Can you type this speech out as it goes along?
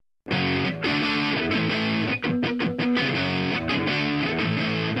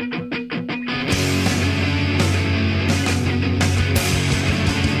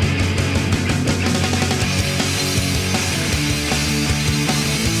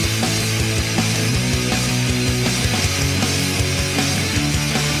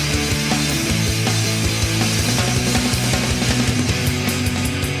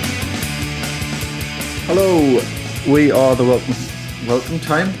We are the welcome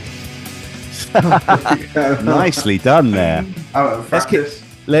time. Nicely done there. Out of Let's keep practice.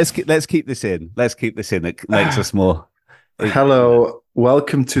 let's keep this in. Let's keep this in. It makes us more. Hello,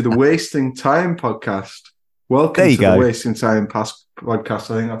 welcome to the Wasting Time podcast. Welcome There you to the go. Wasting Time podcast.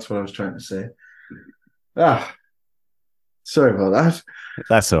 I think that's what I was trying to say. Sorry about that.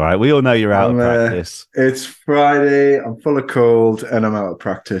 That's all right. We all know you're out of practice. It's Friday. I'm full of cold and I'm out of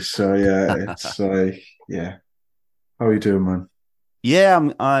practice. So yeah, it's like How are you doing, man? Yeah,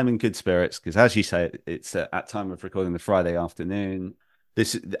 I'm in good spirits because, as you say, it's at time of recording the Friday afternoon.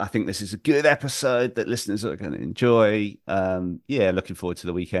 I think this is a good episode that listeners are going to enjoy. Looking forward to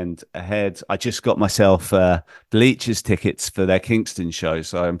the weekend ahead. I just got myself Bleachers tickets for their Kingston show,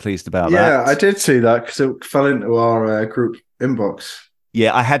 so I'm pleased about that. Yeah, I did see that because it fell into our group inbox.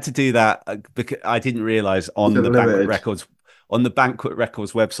 Yeah, I had to do that because I didn't realize on the Banquet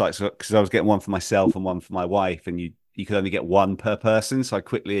Records website, because I was getting one for myself and one for my wife, and you could only get one per person. So I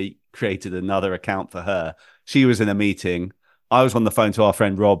quickly created another account for her. She was in a meeting. I was on the phone to our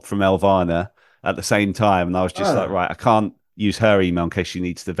friend Rob from Elvana at the same time, and I was just like, right, I can't use her email in case she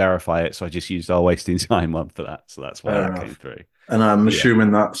needs to verify it. So I just used our Wasting Time one for that. So that's why that came through. And I'm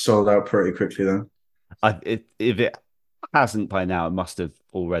assuming that sold out pretty quickly then. If it hasn't by now, it must have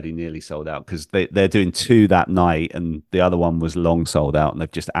already nearly sold out because they're doing two that night, and the other one was long sold out, and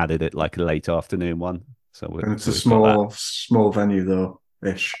they've just added it like a late afternoon one. So it's a small venue though,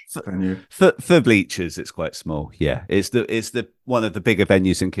 ish venue for Bleachers. It's quite small. Yeah, it's the one of the bigger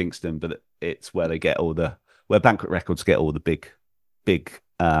venues in Kingston, but it's where they get where Banquet Records get all the big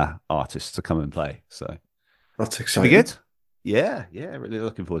artists to come and play. So that's exciting. Should be good. Yeah, really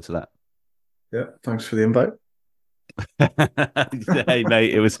looking forward to that. Yeah, thanks for the invite. Hey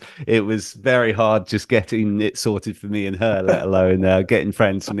mate, it was very hard just getting it sorted for me and her, let alone getting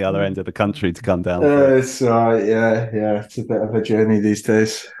friends from the other end of the country to come down. It's yeah, it's a bit of a journey these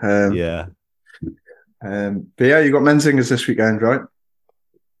days. But yeah, you got Men Singers this weekend, right?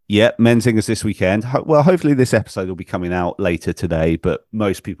 Yeah, Men Singers this weekend. Well, hopefully this episode will be coming out later today, but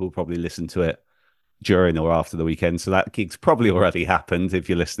most people will probably listen to it during or after the weekend, so that gig's probably already happened if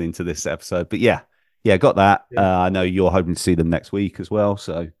you're listening to this episode. But yeah, got that. I know you're hoping to see them next week as well.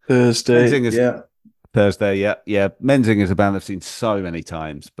 So Thursday, Thursday, yeah. Men Singers is a band I've seen so many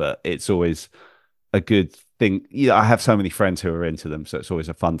times, but it's always a good thing. Yeah, I have so many friends who are into them, so it's always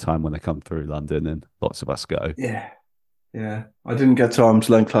a fun time when they come through London, and lots of us go. Yeah. I didn't get to arm's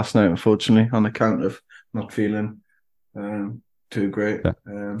length last night, unfortunately, on account of not feeling too great. But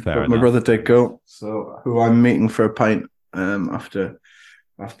my brother did go, so who I'm meeting for a pint after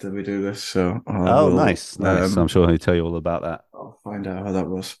we do this. So nice. I'm sure he'll tell you all about that. I'll find out how that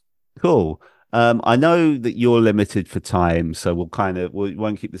was. Cool. I know that you're limited for time, so we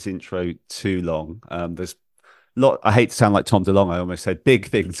won't keep this intro too long. There's I hate to sound like Tom DeLonge. I almost said big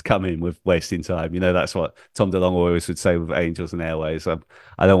things coming with Wasting Time. That's what Tom DeLonge always would say with Angels and Airways. I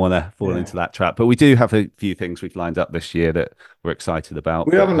don't want to fall into that trap, but we do have a few things we've lined up this year that we're excited about.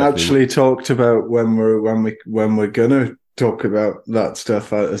 We haven't actually talked about when we're gonna talk about that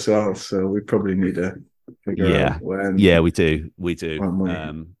stuff out as well. So we probably need to figure out when. Yeah, we do.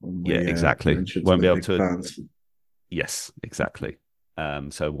 Exactly. Won't be able to. Plans. Yes, exactly.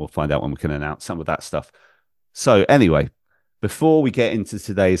 So we'll find out when we can announce some of that stuff. So anyway, before we get into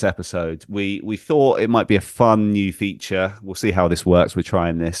today's episode, we thought it might be a fun new feature. We'll see how this works. We're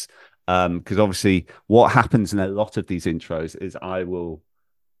trying this because obviously what happens in a lot of these intros is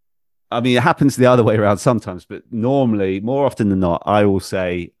it happens the other way around sometimes, but normally, more often than not, I will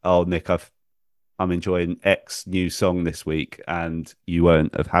say, "Oh, Nick, I'm enjoying X new song this week," and you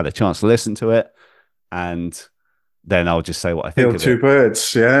won't have had a chance to listen to it, and then I'll just say what I think of it. Kill two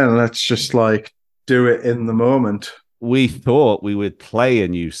birds, yeah, and let's just do it in the moment. We thought we would play a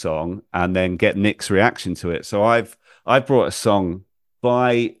new song and then get Nick's reaction to it. So I've brought a song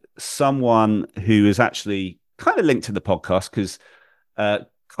by someone who is actually kind of linked to the podcast because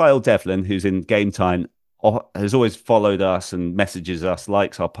Kyle Devlin, who's in Game Time, has always followed us and messages us,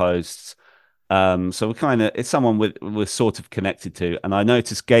 likes our posts. So it's someone we're sort of connected to. And I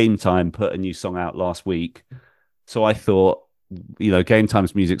noticed Game Time put a new song out last week. So I thought, Game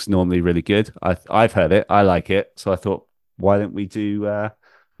Time's music's normally really good. I've heard it. I like it. So I thought, why don't we do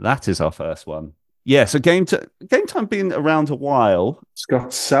that as our first one? Yeah, so Game Time been around a while.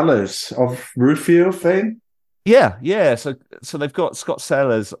 Scott Sellers of Rufio fame. Yeah. So they've got Scott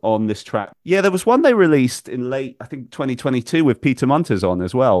Sellers on this track. Yeah, there was one they released in late, I think, 2022 with Peter Munters on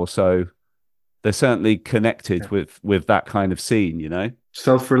as well. So they're certainly connected with that kind of scene,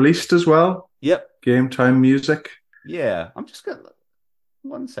 Self-released as well. Yep. Game Time music. Yeah, I'm just going to...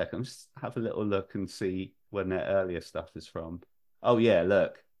 1 second, just have a little look and see when their earlier stuff is from. Oh yeah,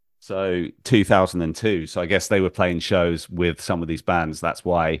 look. So 2002. So I guess they were playing shows with some of these bands. That's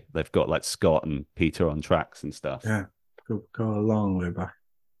why they've got like Scott and Peter on tracks and stuff. Yeah, go a long way back.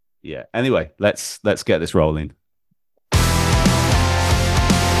 Yeah. Anyway, let's get this rolling.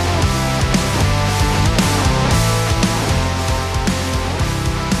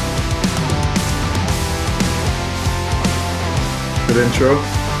 Good intro.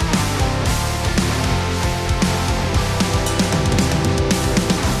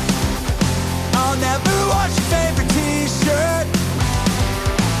 I'll never wash your favorite t-shirt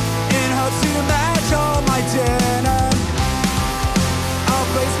in hopes to match all my denim. I'll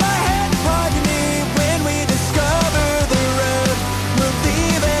place my hand upon your knee when we discover the road. We'll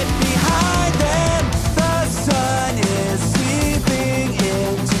leave it behind then. The sun is seeping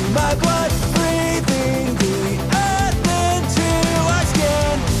into my blood, breathing the earth into our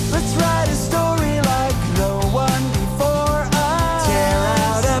skin. Let's write a story like no one before us. Tear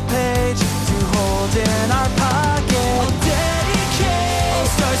out a page to hold in our pocket. I'll dedicate. All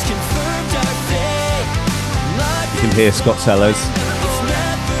stars confirmed our fate. You can hear Scott Sellers.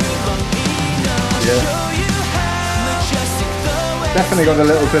 Definitely got a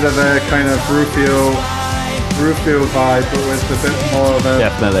little bit of a kind of Rufio vibe, but with a bit more of a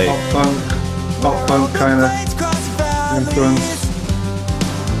Definitely pop punk kind of influence.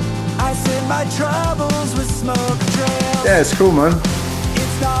 I send my troubles with smoke trails. Yeah, it's cool, man.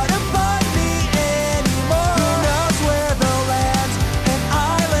 It's not about me anymore. Who knows where they'll land? An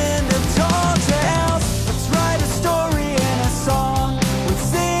island of tall tales. Let's write a story in a song with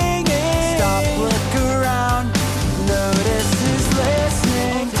singing. Stop, look around. Notice who's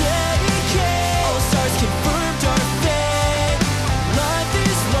listening. Dedicate. All stars confirmed our fate. Life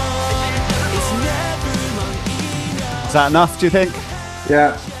is long. It's never long enough. Is that enough, do you think?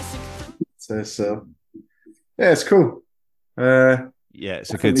 Yeah. So yeah, it's cool. Yeah,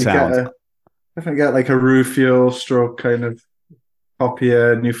 it's a good sound. Definitely get like a Rufio stroke kind of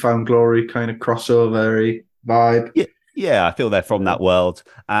poppier, Newfound Glory kind of crossover-y vibe. Yeah, I feel they're from that world.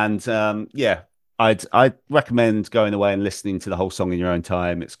 And yeah, I'd recommend going away and listening to the whole song in your own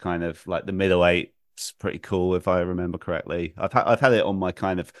time. It's kind of like the middle eight. It's pretty cool if I remember correctly. I've had it on my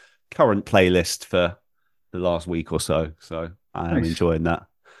kind of current playlist for the last week or so. So I am enjoying that.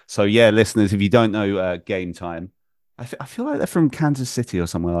 So yeah, listeners, if you don't know Game Time, I feel like they're from Kansas City or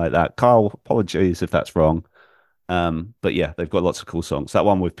somewhere like that. Carl, apologies if that's wrong. But yeah, they've got lots of cool songs. That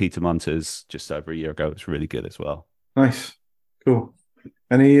one with Peter Munters just over a year ago was really good as well. Nice. Cool.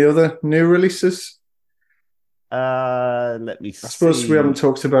 Any other new releases? Let me see. I suppose we haven't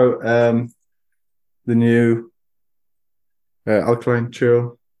talked about the new Alkaline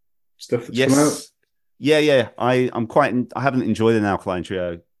Trio stuff that's come out. Yeah. I haven't enjoyed an Alkaline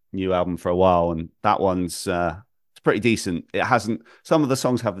Trio new album for a while, and that one's it's pretty decent. It hasn't, some of the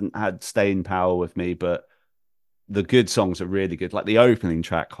songs haven't had staying power with me, but the good songs are really good. Like the opening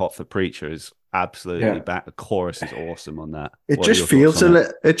track, Hot for Preacher, is absolutely back. The chorus is awesome on that. It just feels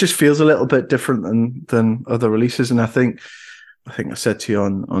a little bit different than other releases, and I think I said to you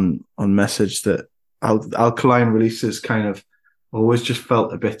on message that Alkaline releases kind of always just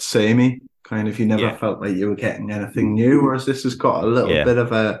felt a bit samey. Kind of, you never felt like you were getting anything new, whereas this has got a little bit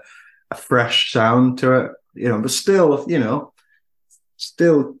of a fresh sound to it, but still,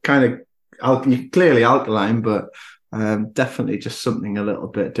 still kind of clearly Alkaline, but definitely just something a little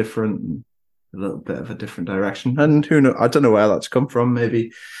bit different, a little bit of a different direction. And who knows? I don't know where that's come from.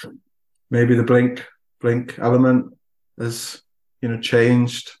 Maybe the Blink element has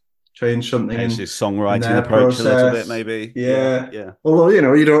changed something. It's his songwriting approach a little bit, maybe. Yeah. Although you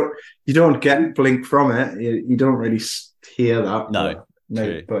don't get Blink from it. You don't really hear that.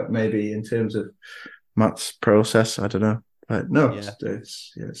 No, but maybe in terms of Matt's process, I don't know. But no,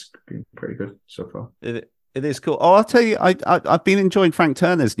 it's been pretty good so far. It is cool. Oh, I'll tell you, I've been enjoying Frank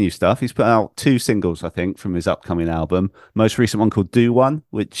Turner's new stuff. He's put out 2 singles, I think, from his upcoming album. Most recent one called Do One,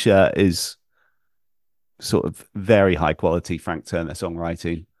 which is sort of very high quality Frank Turner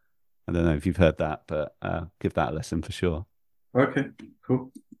songwriting. I don't know if you've heard that, but give that a listen for sure. Okay,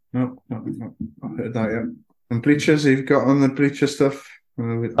 cool. No, I've heard that yet. And Bleachers, you've got on the Bleacher stuff.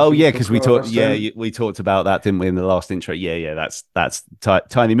 Because we talked. We talked about that, didn't we, in the last intro? Yeah. That's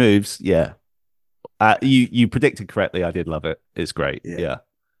Tiny Moves. Yeah, you predicted correctly. I did love it. It's great. Yeah,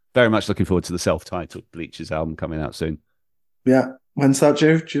 very much looking forward to the self-titled Bleachers album coming out soon. Yeah, when's that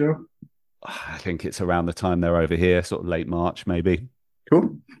due? Do you know? I think it's around the time they're over here, sort of late March, maybe.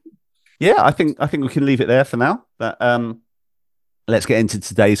 Cool. Yeah, I think we can leave it there for now. But let's get into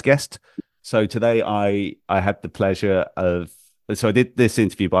today's guest. So today I had the pleasure of so I did this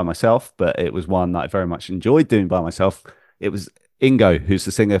interview by myself, but it was one that I very much enjoyed doing by myself. It was Ingo, who's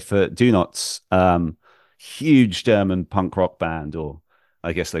the singer for Donots, huge German punk rock band, or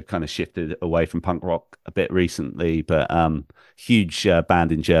I guess they've kind of shifted away from punk rock a bit recently, but huge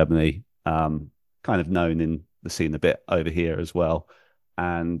band in Germany, kind of known in the scene a bit over here as well.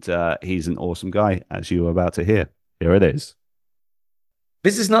 And he's an awesome guy, as you were about to hear. Here it is.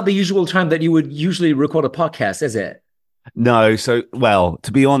 This is not the usual time that you would usually record a podcast, is it? No. So, well,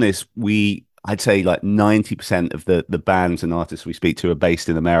 to be honest, I'd say like 90% of the bands and artists we speak to are based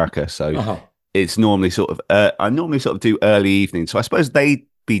in America. So it's normally sort of, I normally sort of do early evening. So I suppose they'd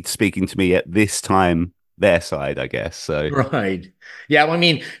be speaking to me at this time, their side, I guess. So right. Yeah. Well, I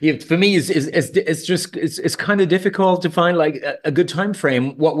mean, for me, it's kind of difficult to find like a good time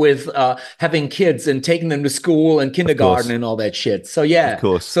frame. What with having kids and taking them to school and kindergarten and all that shit. So yeah. Of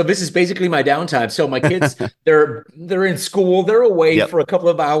course. So this is basically my downtime. So my kids, they're in school. They're away for a couple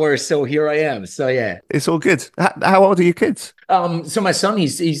of hours. So here I am. So yeah, it's all good. How old are your kids? So my son,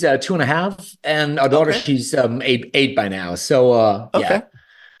 he's 2.5, and our daughter, she's eight by now. So yeah.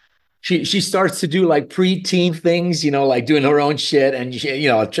 She starts to do like pre-teen things, like doing her own shit, and she,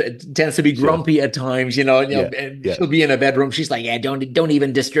 tends to be grumpy at times, and she'll be in a bedroom. She's like, yeah, don't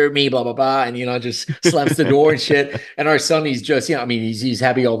even disturb me, blah blah blah, and just slams the door and shit. And our son, he's just, he's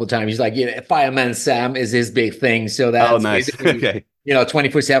happy all the time. He's like, Fireman Sam is his big thing. So that's basically,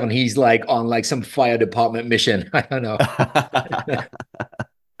 24/7. He's like on like some fire department mission. I don't know.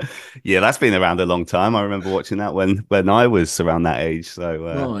 Yeah, that's been around a long time. I remember watching that when I was around that age.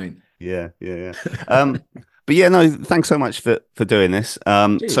 So right. Yeah. But yeah, no, thanks so much for doing this.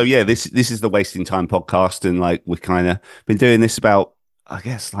 So yeah, this is the Wasting Time podcast, and like we've kind of been doing this about, I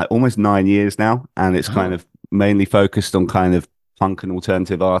guess, like almost 9 years now, and it's kind of mainly focused on kind of punk and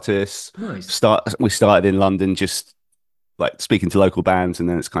alternative artists. Nice. We started in London, just like speaking to local bands, and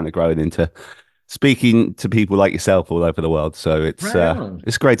then it's kind of growing into speaking to people like yourself all over the world. So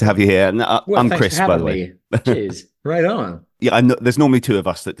it's great to have you here. And I'm Chris, by the way. Cheers. Right on. Yeah, I know there's normally two of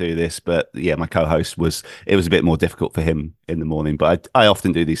us that do this, but yeah, my co-host was a bit more difficult for him in the morning, but I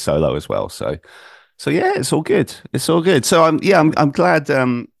often do these solo as well. So yeah, it's all good. It's all good. So I'm glad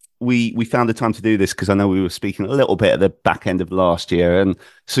we found the time to do this, because I know we were speaking a little bit at the back end of last year, and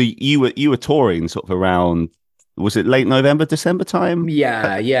so you were touring sort of around, was it late November, December time?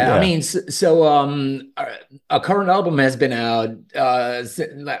 Yeah. I mean, so our current album has been out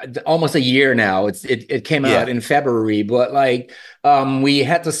almost a year now. It came out in February, but like we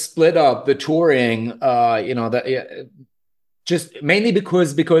had to split up the touring, just mainly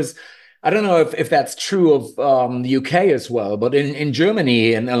because I don't know if that's true of the UK as well, but in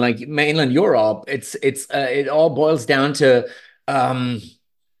Germany and like mainland Europe, it all boils down to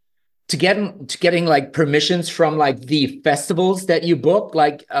getting like permissions from like the festivals that you book,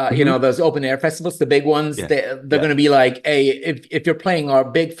 like those open air festivals, the big ones. They're going to be like, hey, if you're playing our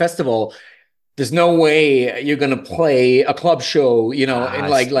big festival, there's no way you're going to play a club show, in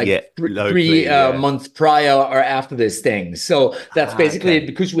like three months prior or after this thing. So that's basically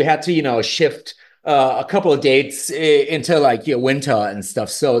because we had to shift a couple of dates into like winter and stuff.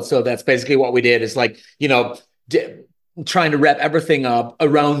 So that's basically what we did, is like trying to wrap everything up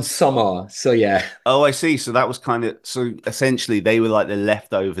around summer. So yeah. Oh, I see. So that was so essentially they were like the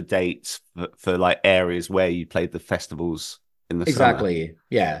leftover dates for like areas where you played the festivals in the summer. Exactly.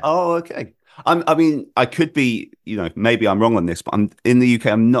 Yeah. Oh, okay. I mean, I could be, maybe I'm wrong on this, but I'm in the UK.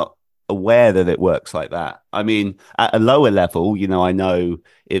 I'm not aware that it works like that. I mean, at a lower level, I know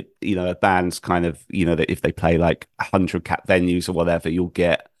if, a band's kind of, that if they play like 100 cap venues or whatever, you'll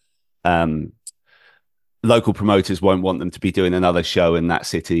get, local promoters won't want them to be doing another show in that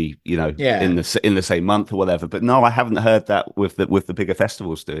city, in the same month or whatever. But no, I haven't heard that with the bigger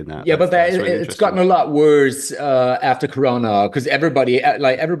festivals doing that. Yeah, but it's gotten a lot worse after Corona, because everybody in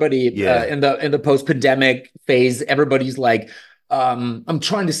the post-pandemic phase, everybody's like, I'm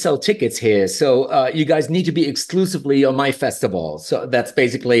trying to sell tickets here, so you guys need to be exclusively on my festival. So that's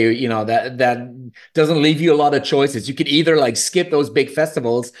basically, that doesn't leave you a lot of choices. You could either like skip those big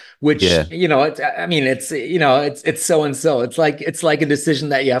festivals, which it's so and so. It's like a decision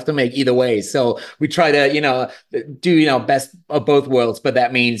that you have to make either way. So we try to do best of both worlds, but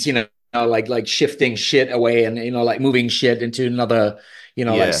that means like shifting shit away and like moving shit into another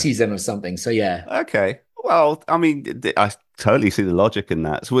like season or something. So yeah. Okay. Well, I mean, I totally see the logic in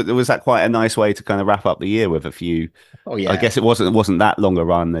that. So was that quite a nice way to kind of wrap up the year with a few? Oh yeah. I guess it wasn't that long a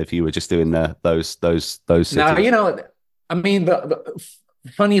run if you were just doing those cities. No, I mean,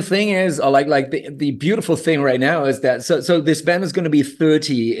 funny thing is, the beautiful thing right now is that so this band is going to be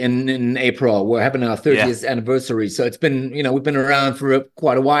 30 in April. We're having our 30th anniversary. So it's been, we've been around for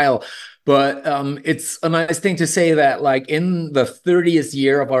quite a while. But it's a nice thing to say that, like, in the 30th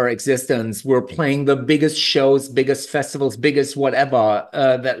year of our existence, we're playing the biggest shows, biggest festivals, biggest whatever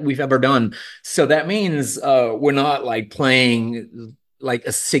that we've ever done. So that means we're not like playing like a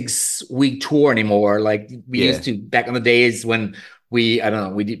 6-week tour anymore, like we used to back in the days when we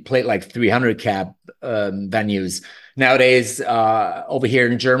did play like 300 cap venues. Nowadays, over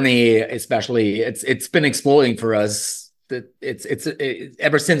here in Germany, especially, it's been exploding for us. It's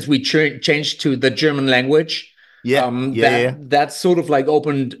ever since we changed to the German language. That sort of like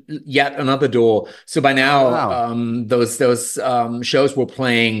opened yet another door. So by now, those shows we're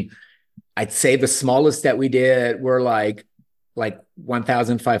playing, I'd say the smallest that we did were like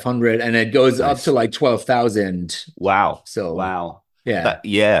 1,500, and it goes up to like 12,000. Wow. So wow.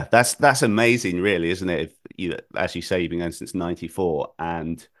 Yeah. That's amazing, really, isn't it? As you say, you've been going since 94,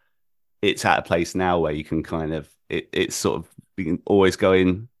 and it's at a place now where you can kind of it's sort of always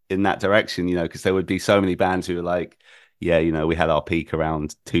going in that direction, because there would be so many bands who are like, we had our peak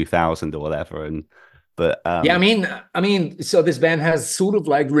around 2000 or whatever, but I mean, so this band has sort of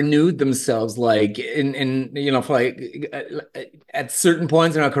like renewed themselves, like in for like at certain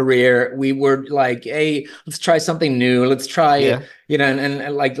points in our career, we were like, hey, let's try something new. Let's try,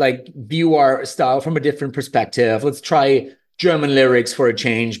 and like view our style from a different perspective. Let's try German lyrics for a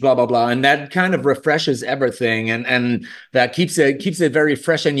change, blah blah blah, and that kind of refreshes everything, and that keeps it very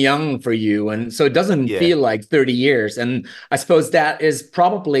fresh and young for you, and so it doesn't feel like 30 years. And I suppose that is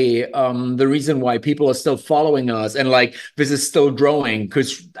probably the reason why people are still following us, and like this is still growing,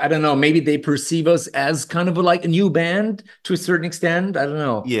 because I don't know, maybe they perceive us as kind of like a new band to a certain extent. I don't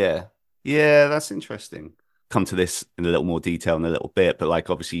know. Yeah, that's interesting. Come to this in a little more detail in a little bit, but like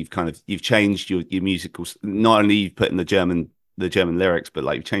obviously you've changed your musical, not only you've put in the German lyrics, but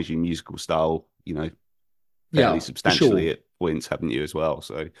like you've changed your musical style, fairly substantially at points, haven't you, as well?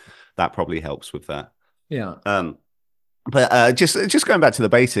 So that probably helps with that. But just going back to the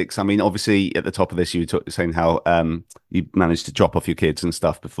basics, I mean, obviously at the top of this you were saying how you managed to drop off your kids and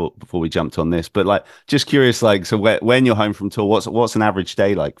stuff before we jumped on this, but like just curious, like, so when you're home from tour, what's an average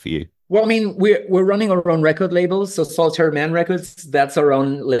day like for you? Well, I mean, we're running our own record label, so Solitary Man Records. That's our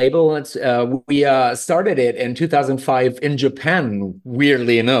own label. We started it in 2005 in Japan.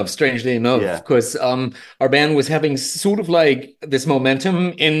 Weirdly enough, strangely enough, because our band was having sort of like this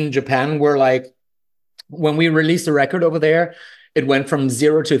momentum in Japan, where like when we released a record over there, it went from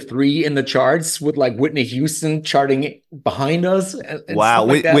 0 to 3 in the charts, with like Whitney Houston charting behind us. And wow,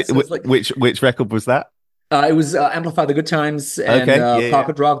 which record was that? It was Amplify the Good Times and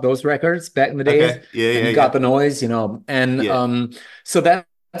Pocket Rock, those records back in the days. And Got the Noise, and so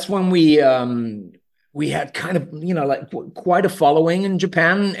that's when we had kind of, like quite a following in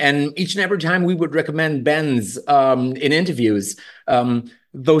Japan, and each and every time we would recommend bands in interviews,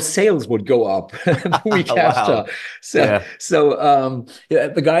 those sales would go up the week after. So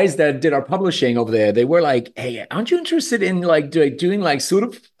the guys that did our publishing over there, they were like, hey, aren't you interested in like doing like sort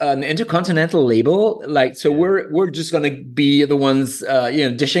of an intercontinental label? Like, so we're just going to be the ones,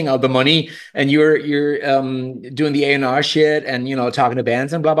 dishing out the money, and you're doing the A&R shit and, talking to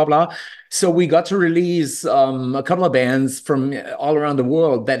bands and blah, blah, blah. So we got to release a couple of bands from all around the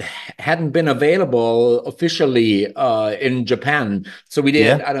world that hadn't been available officially in Japan. So we did,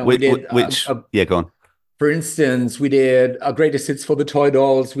 go on. For instance, we did Greatest Hits for the Toy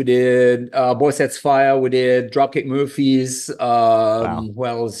Dolls. We did Boy Sets Fire. We did Dropkick Murphys. Who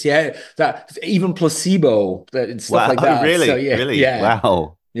else? Even Placebo, stuff like that. Really? So, really?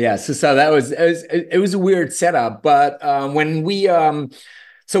 Wow. Yeah. So that was it was a weird setup, but when we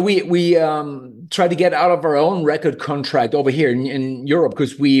we tried to get out of our own record contract over here in Europe,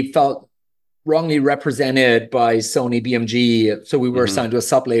 because we felt wrongly represented by Sony BMG. So we were signed to a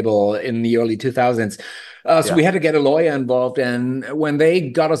sub-label in the early 2000s. So we had to get a lawyer involved. And when they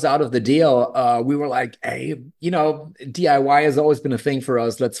got us out of the deal, we were like, hey, DIY has always been a thing for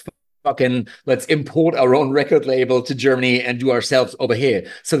us. Let's import our own record label to Germany and do ourselves over here.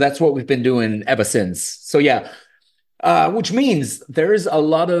 So that's what we've been doing ever since. So which means there is a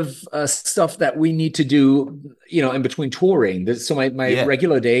lot of stuff that we need to do, in between touring. So my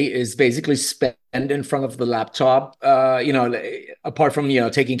regular day is basically spent in front of the laptop, apart from,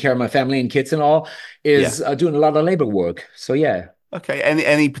 taking care of my family and kids and all, is doing a lot of label work. So, yeah. Okay.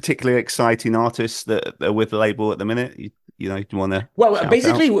 Any particularly exciting artists that are with the label at the minute? you know, do you want to? Well,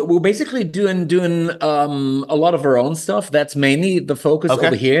 basically, we're basically doing a lot of our own stuff. That's mainly the focus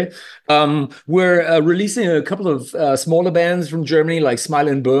over here. We're releasing a couple of smaller bands from Germany, like Smile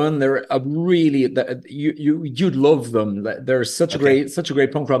and Burn. They're you'd love them. They're such a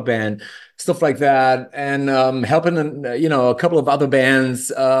great punk rock band. Stuff like that, and helping a couple of other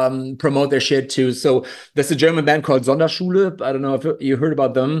bands promote their shit too. So there's a German band called Sonderschule. I don't know if you heard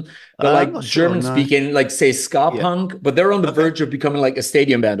about them. They're like German speaking, like say ska punk, but they're on the verge of becoming like a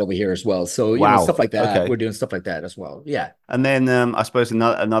stadium band over here as well. So you know, stuff like that. We're doing stuff like that as well. Yeah. And then I suppose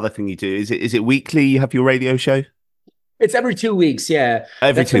another thing you do is it weekly? You have your radio show. It's every 2 weeks. Yeah,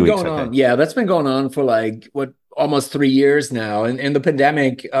 every 2 weeks. Yeah, that's been going on for like almost 3 years now. And in the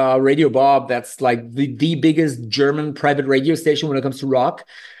pandemic, Radio Bob, that's like the biggest German private radio station when it comes to rock.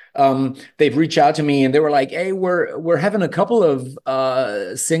 They've reached out to me and they were like, hey, we're having a couple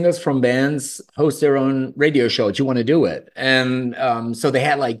of singers from bands host their own radio show. Do you want to do it? And so they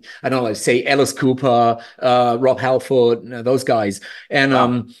had like, I don't know, like say Alice Cooper, Rob Halford, those guys.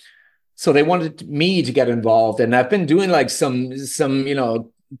 And so they wanted me to get involved. And I've been doing like some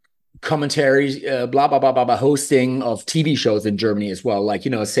commentaries, blah, blah, blah, blah, blah, hosting of TV shows in Germany as well. Like,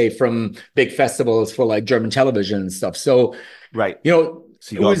 say from big festivals for like German television and stuff. So, so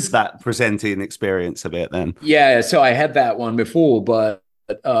you got that presenting experience a bit then. Yeah, so I had that one before, but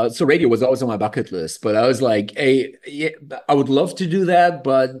so radio was always on my bucket list. But I was like, hey, I would love to do that,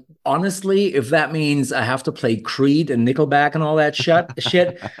 but honestly, if that means I have to play Creed and Nickelback and all that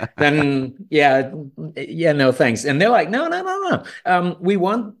shit, then yeah, no thanks. And they're like, no. We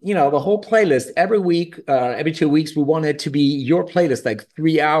want the whole playlist every week, every 2 weeks. We want it to be your playlist, like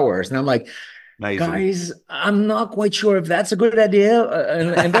 3 hours. And I'm like, amazing. Guys, I'm not quite sure if that's a good idea.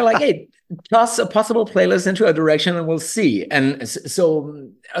 And they're like, hey, toss a possible playlist into a direction and we'll see. And so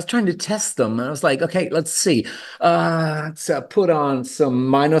I was trying to test them. And I was like, okay, let's see. Let's put on some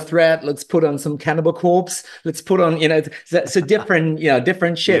Minor Threat. Let's put on some Cannibal Corpse. Let's put on, so different,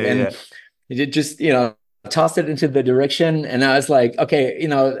 different shit. And it just, tossed it into the direction. And I was like, okay,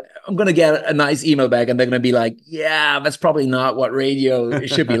 I'm going to get a nice email back and they're going to be like, yeah, that's probably not what radio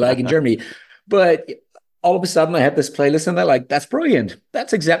should be like in Germany. But all of a sudden I have this playlist and they're like, that's brilliant.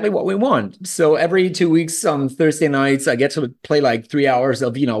 That's exactly what we want. So every 2 weeks on Thursday nights, I get to play like 3 hours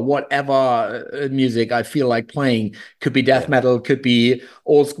of, whatever music I feel like playing. Could be death metal, could be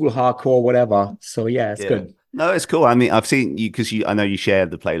old school hardcore, whatever. So yeah, it's good. No, it's cool. I mean, I've seen you because I know you shared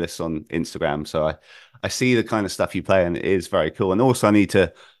the playlist on Instagram. So I see the kind of stuff you play and it is very cool. And also I need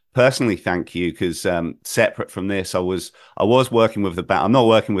to personally thank you because separate from this, I was working with the band. I'm not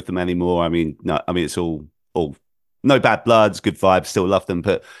working with them anymore. I mean it's all no bad bloods, good vibes, still love them.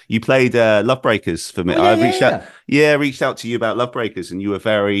 But you played Lovebreakers for me. I reached out to you about Lovebreakers and you were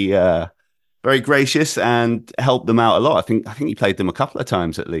very very gracious and helped them out a lot. I think you played them a couple of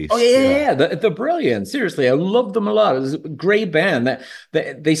times at least. Oh yeah. They're brilliant. Seriously, I love them a lot. It's a great band.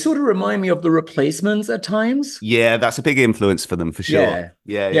 They sort of remind me of the Replacements at times. Yeah, that's a big influence for them for sure.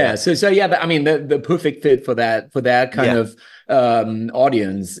 Yeah. So yeah, I mean the perfect fit for that kind of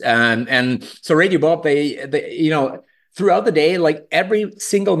audience. And so Radio Bob, they throughout the day, like every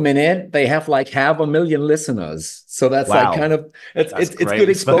single minute, they have like 500,000 listeners. So that's like kind of it's good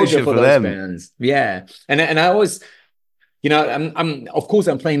exposure for those bands. Yeah, and I always, I'm of course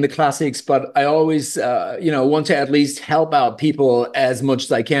I'm playing the classics, but I always want to at least help out people as much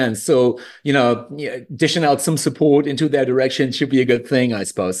as I can. So dishing out some support into their direction should be a good thing, I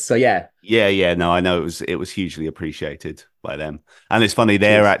suppose. So yeah. No, I know it was hugely appreciated by them, and it's funny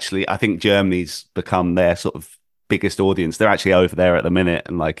they're actually, I think Germany's become their sort of biggest audience. They're actually over there at the minute,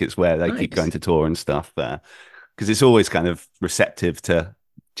 and like it's where they keep going to tour and stuff because it's always kind of receptive to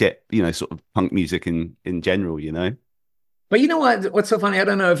sort of punk music in general. But you know what's so funny, I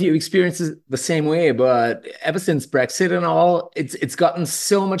don't know if you experience it the same way, but ever since Brexit and all, it's gotten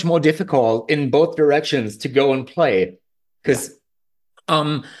so much more difficult in both directions to go and play because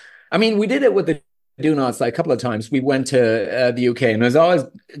I mean we did it with the Donots like a couple of times. We went to the UK and it was always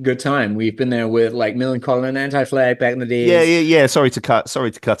a good time. We've been there with like Millencolin and Anti-Flag back in the days. Yeah. Sorry to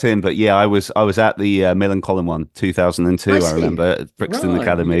cut in, but yeah, I was at the Millencolin one, 2002. I remember at Brixton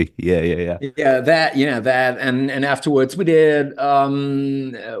Academy. Yeah. That and afterwards we did a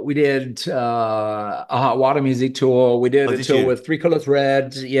Hot Water Music tour. We did a tour with Three Colors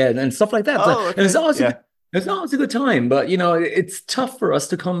Red, and stuff like that. And it's always it's always a good time, but it's tough for us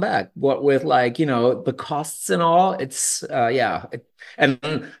to come back. What with like the costs and all, it's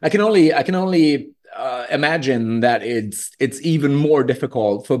and I can only imagine that it's even more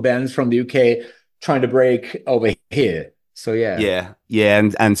difficult for bands from the UK trying to break over here. So yeah,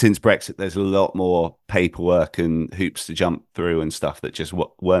 and since Brexit, there's a lot more paperwork and hoops to jump through and stuff that just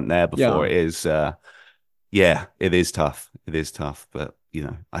weren't there before. It is, it is tough. It is tough, but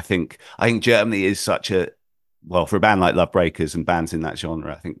I think Germany is such a for a band like Lovebreakers and bands in that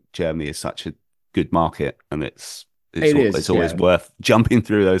genre. I think Germany is such a good market, and it's always worth jumping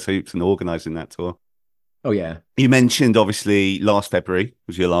through those hoops and organizing that tour. Oh yeah. You mentioned obviously last February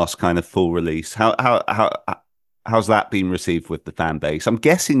was your last kind of full release. How's that been received with the fan base? I'm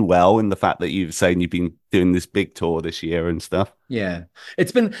guessing well, in the fact that you've saying you've been doing this big tour this year and stuff. Yeah,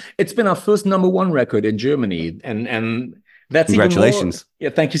 it's been our first #1 record in Germany, and that's congratulations. Even more, yeah,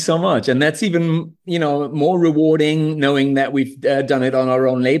 thank you so much. And that's even more rewarding knowing that we've done it on our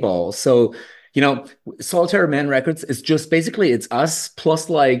own label. So Solitary Man Records is just basically it's us plus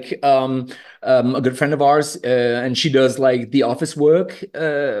like a good friend of ours, and she does like the office work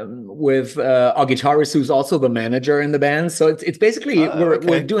with our guitarist, who's also the manager in the band. So it's basically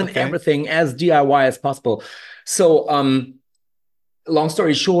we're doing everything as DIY as possible. So long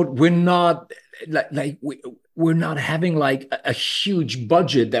story short, we're not we're not having like a huge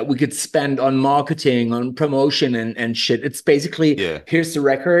budget that we could spend on marketing, on promotion and shit. It's basically, here's the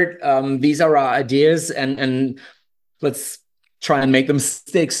record. These are our ideas and let's try and make them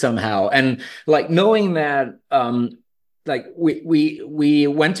stick somehow. And like knowing that, like we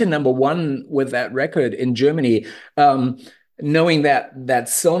went to #1 with that record in Germany, knowing that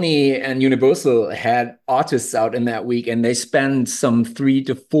Sony and Universal had artists out in that week, and they spend some 300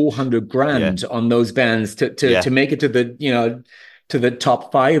 to 400 grand on those bands to make it to the to the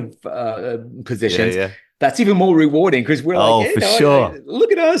top 5 positions. That's even more rewarding because we're like, for sure.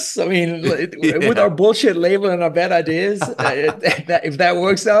 Look at us. I mean, with our bullshit label and our bad ideas, if that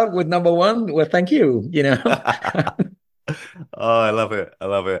works out with #1, well, thank you. I love it. I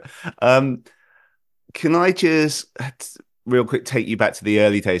love it. Can I just real quick take you back to the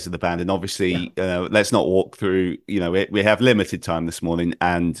early days of the band? And obviously, let's not walk through, we have limited time this morning,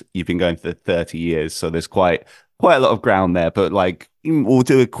 and you've been going for 30 years. So there's quite a lot of ground there, but like we'll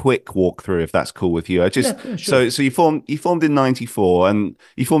do a quick walkthrough if that's cool with you. Sure. So you formed in '94, and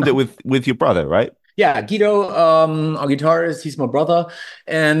you formed it with your brother, right? Yeah, Guido, our guitarist, he's my brother.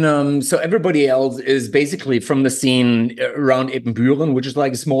 And so everybody else is basically from the scene around Epenbüren, which is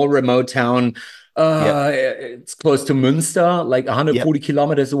like a small remote town. It's close to Münster, like 140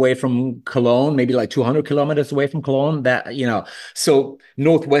 kilometers away from Cologne, maybe like 200 kilometers away from Cologne. So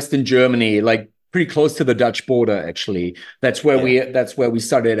northwestern Germany, like pretty close to the Dutch border, actually. That's where we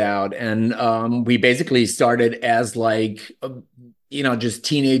started out. And we basically started as like just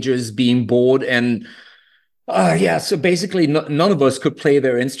teenagers being bored. And so basically none of us could play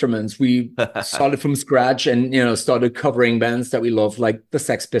their instruments. We started from scratch and started covering bands that we love, like the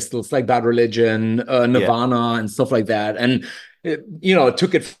Sex Pistols, like Bad Religion, Nirvana, and stuff like that. And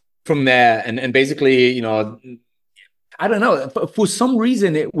took it from there. And basically, I don't know, for some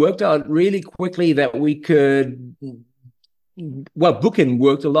reason it worked out really quickly that we could. Well, booking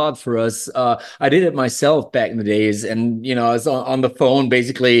worked a lot for us. I did it myself back in the days, and I was on the phone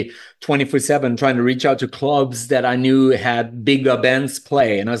basically 24/7 trying to reach out to clubs that I knew had bigger bands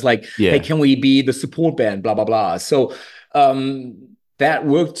play, and I was like, "Hey, can we be the support band?" Blah blah blah. So that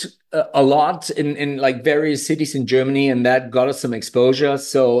worked a lot in like various cities in Germany, and that got us some exposure.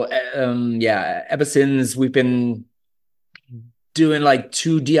 So ever since we've been doing like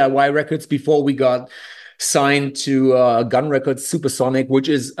 2 DIY records before we got signed to Gun Records Supersonic, which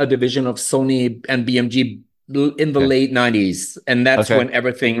is a division of Sony and BMG in the late 90s. And that's when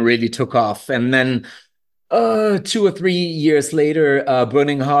everything really took off. And then 2 or 3 years later,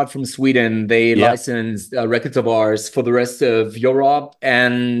 Burning Heart from Sweden, they licensed records of ours for the rest of Europe.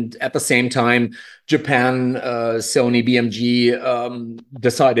 And at the same time, Japan, Sony, BMG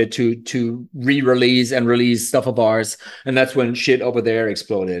decided to re-release and release stuff of ours. And that's when shit over there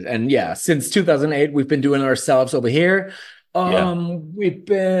exploded. And since 2008, we've been doing it ourselves over here. We've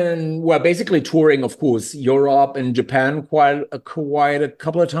been basically touring, of course, Europe and Japan quite a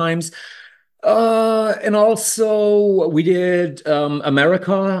couple of times. And also we did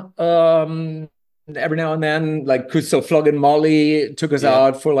America every now and then, like so Flog and Molly took us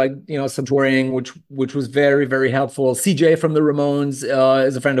out for like some touring, which was very, very helpful. CJ from the Ramones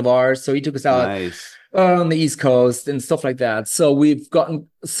is a friend of ours, so he took us out on the East Coast and stuff like that. So we've gotten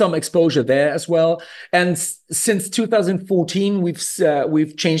some exposure there as well. And since 2014,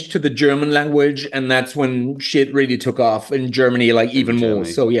 we've changed to the German language, and that's when shit really took off in Germany, like even more.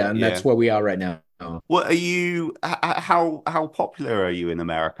 So that's where we are right now. What are you? How popular are you in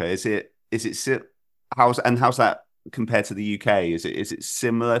America? How's that compared to the UK? Is it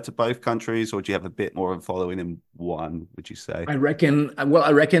similar to both countries, or do you have a bit more of a following in one, would you say? I reckon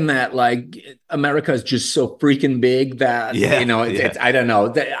that like America is just so freaking big that it's I don't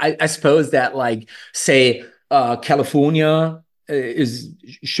know. I suppose that like say California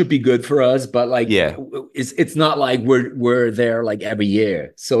should be good for us, but like it's not like we're there like every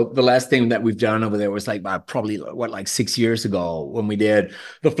year. So the last thing that we've done over there was like probably like 6 years ago when we did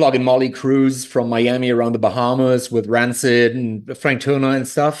the Flogging Molly cruise from Miami around the Bahamas with Rancid and Frank Turner and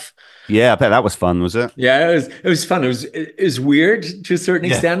stuff. Yeah, I bet that was fun, was it? Yeah, it was fun. It was weird to a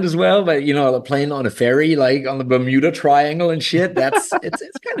certain extent as well, but playing on a ferry like on the Bermuda Triangle and shit, it's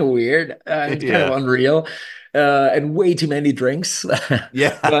kind of weird and kind of unreal. And way too many drinks.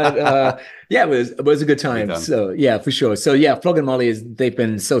 Yeah. But it was a good time. So yeah, for sure. So yeah, Flogging Molly they've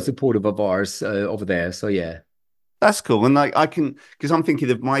been so supportive of ours over there. So yeah. That's cool. And like I can, because I'm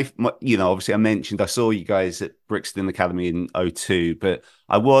thinking of my, obviously I mentioned I saw you guys at Brixton Academy in 2002, but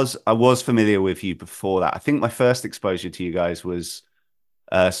I was familiar with you before that. I think my first exposure to you guys was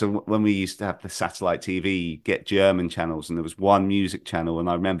so when we used to have the satellite TV, get German channels, and there was one music channel, and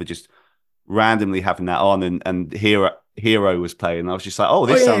I remember just randomly having that on, and Hero was playing, and I was just like, oh,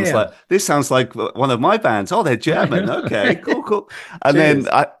 this sounds like one of my bands. Oh, they're German. Okay, cool. And then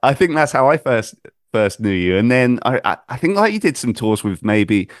I think that's how I first knew you, and then I think like you did some tours with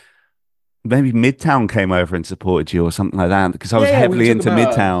maybe Midtown came over and supported you or something like that, because I was heavily into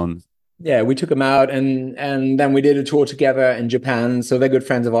Midtown. Yeah, we took them out, and then we did a tour together in Japan. So they're good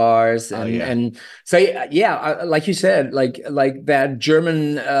friends of ours, and so like you said, like that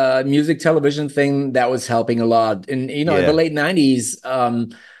German music television thing that was helping a lot. And in the late '90s,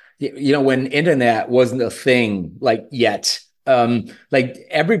 when internet wasn't a thing like yet. Like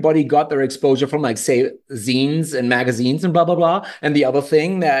everybody got their exposure from like say zines and magazines and blah blah blah, and the other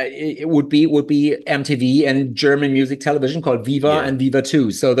thing that it would be MTV and German music television called Viva and Viva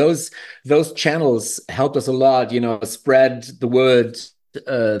 2. So those channels helped us a lot, spread the word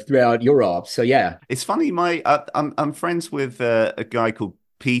throughout Europe. So yeah, it's funny. I'm friends with a guy called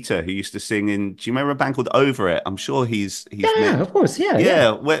Peter, who used to sing in, do you remember a band called Over It? I'm sure he's of course,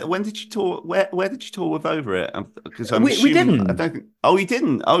 yeah. When did you tour? Where did you tour with Over It? Because we didn't. I don't think. Oh, you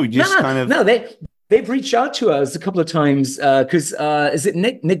didn't. Oh, just kind of. No, they've reached out to us a couple of times. Because is it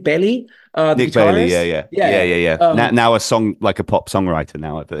Nick Bailey? Nick Bailey, yeah. Now a song like a pop songwriter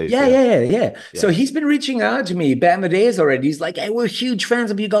now, I believe. Yeah. So he's been reaching out to me back in the days already. He's like, "Hey, we're huge fans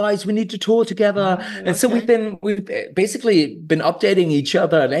of you guys. We need to tour together." And so we've basically been updating each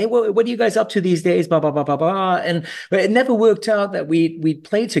other. Hey, what are you guys up to these days? Blah blah blah blah blah. But it never worked out that we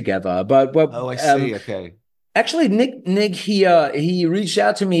played together. But I see. Okay. Actually, Nick, he reached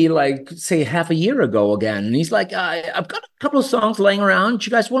out to me like say half a year ago again, and he's like, "I've got a couple of songs laying around. Do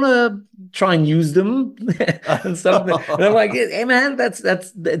you guys want to try and use them and stuff?" And I'm like, "Hey man, that's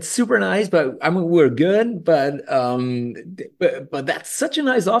super nice, but I mean we're good, but that's such a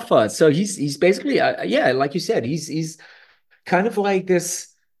nice offer." So he's basically like you said, he's kind of like this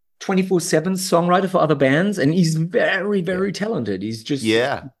 24/7 songwriter for other bands, and he's very very talented. He's just great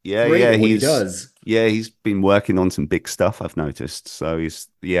at what he does. Yeah, he's been working on some big stuff, I've noticed. So he's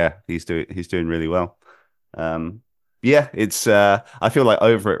doing really well. It's I feel like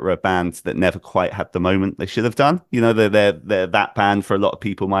Over It were a band that never quite had the moment they should have done. They're that band for a lot of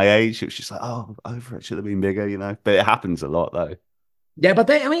people my age. It was just like, oh, Over It should have been bigger, But it happens a lot though. Yeah, but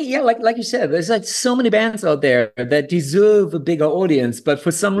like you said, there's like so many bands out there that deserve a bigger audience, but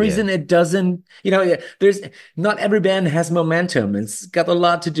for some reason it doesn't. There's not every band has momentum. It's got a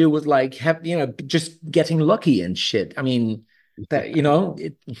lot to do with like just getting lucky and shit. I mean, that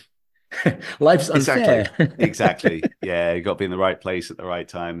life's unfair. Exactly. Yeah, you got to be in the right place at the right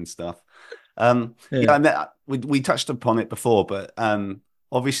time and stuff. We touched upon it before, but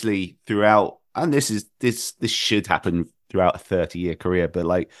obviously throughout, and this should happen throughout a 30-year career, but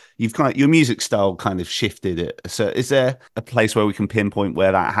like your music style kind of shifted. So is there a place where we can pinpoint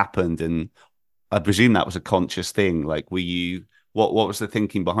where that happened? And I presume that was a conscious thing. Like, what was the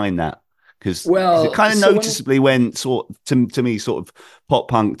thinking behind that? Because it kind of noticeably went to me sort of pop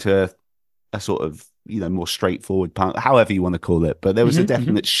punk to a sort of more straightforward punk, however you want to call it. But there was a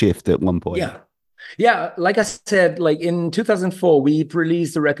definite shift at one point. Yeah. Like I said, like in 2004, we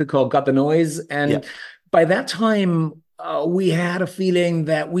released a record called "Got the Noise," and by that time, we had a feeling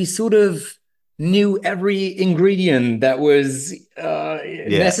that we sort of knew every ingredient that was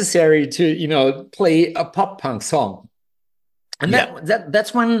necessary to play a pop punk song, and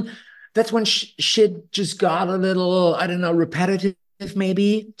that's when shit just got a little, I don't know, repetitive,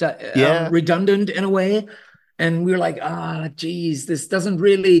 maybe redundant in a way. And we were like, geez, this doesn't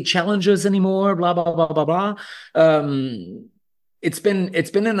really challenge us anymore, blah, blah, blah, blah, blah. It's been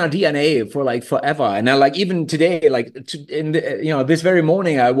in our DNA for like forever. And I like even today, like this very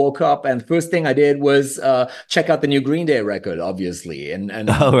morning, I woke up and the first thing I did was check out the new Green Day record, obviously. And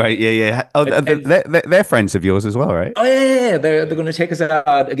oh right, yeah. Oh, they're friends of yours as well, right? Oh yeah. They're going to take us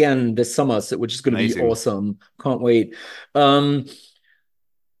out again this summer, which is going to be awesome. Can't wait.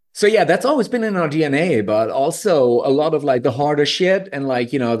 So yeah, that's always been in our DNA, but also a lot of like the harder shit and like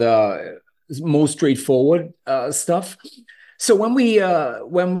the more straightforward stuff. So when we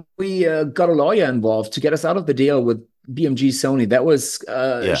got a lawyer involved to get us out of the deal with BMG Sony, that was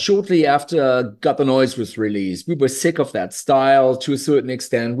shortly after Got the Noise was released. We were sick of that style to a certain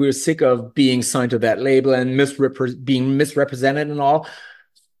extent. We were sick of being signed to that label and being misrepresented and all.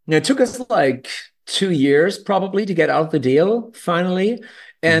 And it took us like 2 years probably to get out of the deal finally.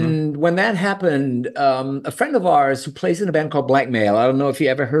 And when that happened, a friend of ours who plays in a band called Blackmail, I don't know if you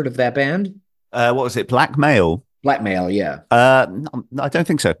ever heard of that band. What was it? Blackmail? Blackmail, yeah. No, I don't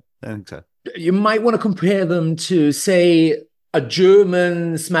think so. You might want to compare them to, say, a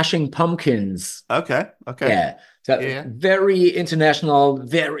German Smashing Pumpkins. Okay. Yeah. So very international.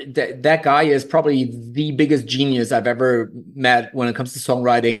 That guy is probably the biggest genius I've ever met when it comes to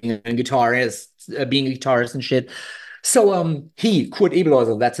songwriting and being a guitarist and shit. So Kurt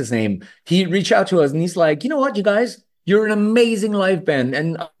Ebeläuser, that's his name. He reached out to us and he's like, you know what, you guys, you're an amazing live band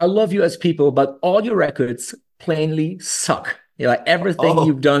and I love you as people, but all your records plainly suck. Like everything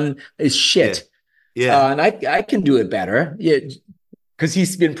you've done is shit. Yeah. And I can do it better. Yeah, because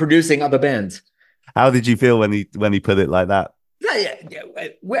he's been producing other bands. How did you feel when he put it like that? Yeah.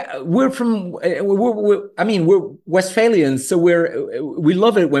 We're Westphalians, so we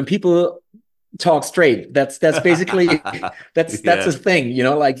love it when people talk straight. That's basically that's a thing,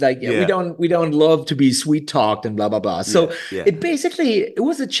 we don't love to be sweet talked and blah blah blah. So it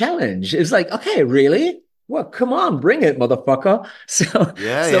was a challenge. It's like, okay, really? Well, come on, bring it, motherfucker.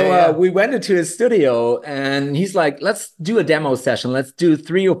 So we went into his studio and he's like, let's do a demo session. Let's do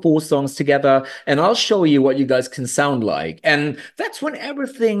 3 or 4 songs together and I'll show you what you guys can sound like. And that's when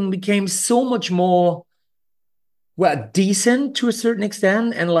everything became so much more, decent to a certain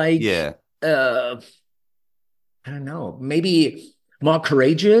extent. And like, I don't know, maybe more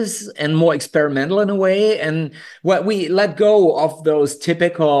courageous and more experimental in a way. And what we let go of those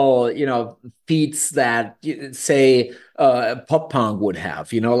typical, feats that say pop punk would have,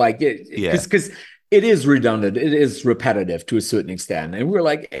 because it is redundant, it is repetitive to a certain extent. And we're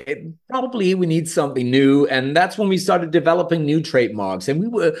like, probably we need something new. And that's when we started developing new trademarks. And we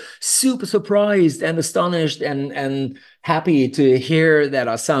were super surprised and astonished and happy to hear that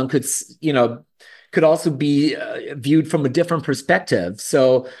our sound could also be viewed from a different perspective.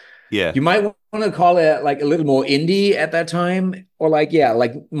 So you might want to call it like a little more indie at that time, or like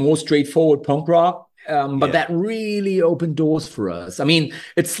more straightforward punk rock. But that really opened doors for us. I mean,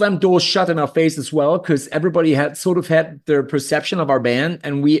 it slammed doors shut in our face as well, because everybody had their perception of our band.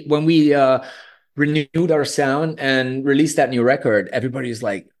 And when we renewed our sound and released that new record, everybody's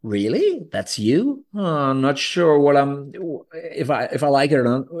like, really? That's you? Oh, I'm not sure if I like it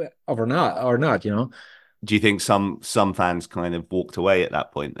or not, Do you think some fans kind of walked away at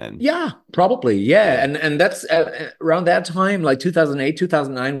that point then? Yeah, probably. Yeah. And that's around that time, like 2008,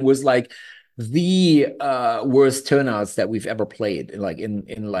 2009 was like the worst turnouts that we've ever played, like in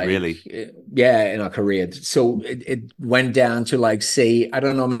really, in our career. So it went down to like, say, I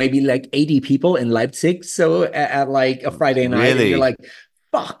don't know, maybe like 80 people in Leipzig. So at like a Friday night, and you're like,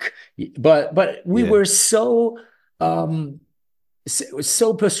 fuck. But we were so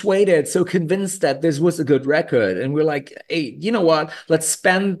persuaded, so convinced that this was a good record, and we're like, hey, you know what? Let's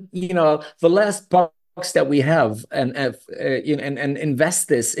spend the last bucks that we have and invest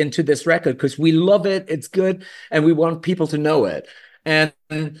this into this record because we love it, it's good, and we want people to know it. And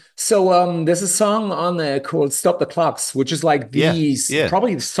so there's a song on there called "Stop the Clocks," which is like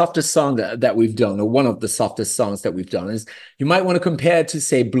probably the softest song that we've done, or one of the softest songs that we've done. Is you might want to compare it to,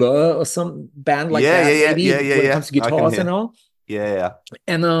 say, Blur or some band like that, maybe when it comes to guitars and all.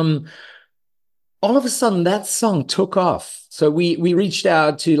 And all of a sudden that song took off. So we reached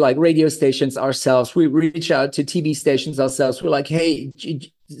out to like radio stations ourselves. We reached out to TV stations ourselves. We're like, hey,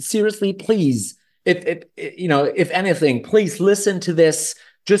 seriously, please, if anything, please listen to this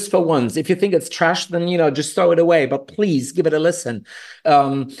just for once. If you think it's trash, then just throw it away. But please give it a listen.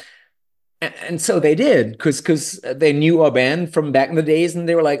 And so they did, because they knew our band from back in the days, and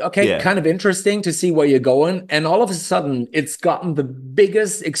they were like, okay, kind of interesting to see where you're going. And all of a sudden, it's gotten the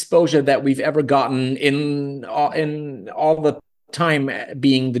biggest exposure that we've ever gotten in all the time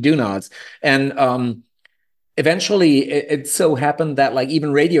being the Donots. And eventually it so happened that like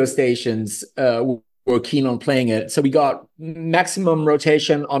even radio stations were keen on playing it. So we got maximum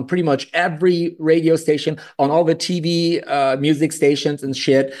rotation on pretty much every radio station, on all the TV music stations and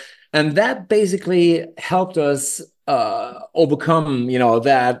shit. And that basically helped us overcome,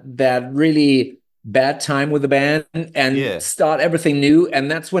 that really bad time with the band and start everything new. And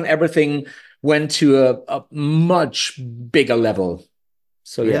that's when everything went to a much bigger level.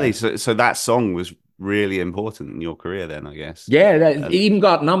 So really, so that song was really important in your career then, I guess. Yeah, it even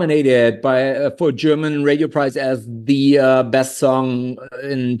got nominated for German Radio Prize as the best song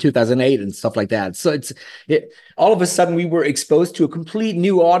in 2008 and stuff like that. So all of a sudden we were exposed to a complete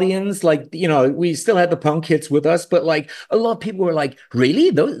new audience. Like, we still had the punk hits with us, but like a lot of people were like, really?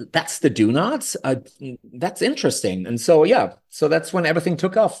 That's the Donots? That's interesting. And so, so that's when everything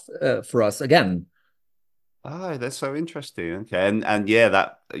took off for us again. Oh, that's so interesting. Okay. And yeah,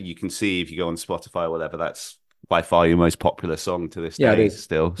 that you can see if you go on Spotify or whatever, that's by far your most popular song to this day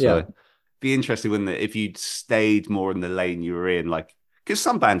still. So it'd be interesting, wouldn't it, if you'd stayed more in the lane you were in, like, because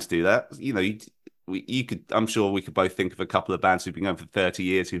some bands do that. You could, I'm sure we could both think of a couple of bands who've been going for 30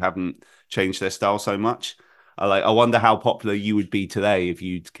 years who haven't changed their style so much. I wonder how popular you would be today if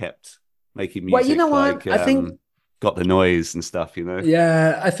you'd kept making music. Well, you know what? I think Got the Noise and stuff,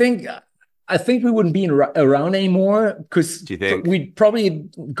 Yeah, I think we wouldn't be around anymore because we'd probably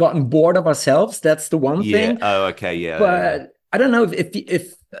gotten bored of ourselves. That's the one thing. Oh, okay. Yeah. But I don't know if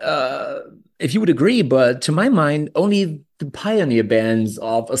you would agree, but to my mind, only the pioneer bands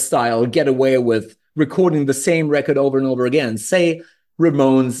of a style get away with recording the same record over and over again. Say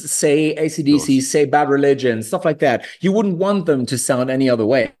Ramones, say AC/DC, say Bad Religion, stuff like that. You wouldn't want them to sound any other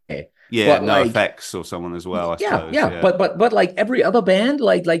way. Yeah, but No Effects or someone as well, I suppose. Yeah. But like every other band,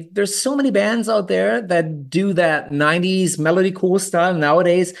 like there's so many bands out there that do that 90s melodycore style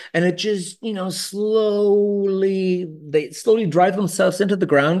nowadays, and it just, slowly drive themselves into the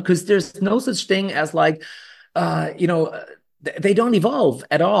ground because there's no such thing as like, they don't evolve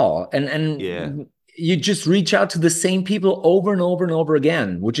at all. And you just reach out to the same people over and over and over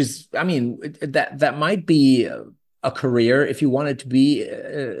again, which is, I mean, that might be a career if you want it to be,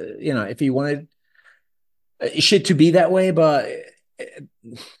 if you wanted shit to be that way. But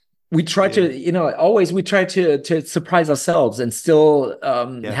we try to, always we try to surprise ourselves and still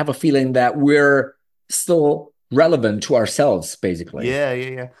have a feeling that we're still relevant to ourselves, basically.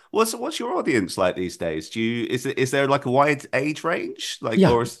 Yeah. What's your audience like these days? Is there like a wide age range?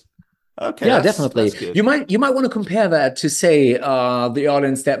 Okay. Yeah, definitely. You might want to compare that to, say, the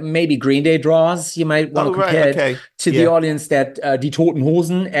audience that maybe Green Day draws. You might want to compare it to the audience that Die Toten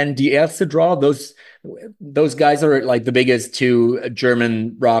Hosen and Die Ärzte draw. Those guys are like the biggest two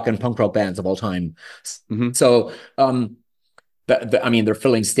German rock and punk rock bands of all time. Mm-hmm. So, they're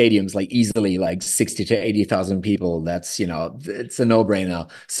filling stadiums like easily, like 60 to 80,000 people. That's, it's a no-brainer.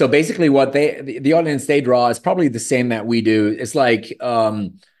 So basically, what the audience they draw is probably the same that we do. It's like,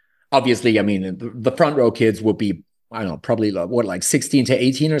 obviously, I mean, the front row kids would be, I don't know, probably like 16 to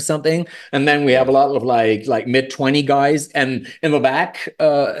 18 or something. And then we have a lot of like mid-20 guys. And in the back,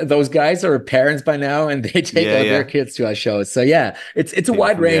 those guys are parents by now, and they take all their kids to our shows. So it's a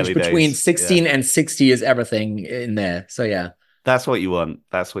wide range between 16 and 60 is everything in there. So That's what you want.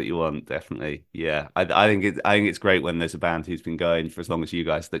 Definitely. Yeah. I think it's great when there's a band who's been going for as long as you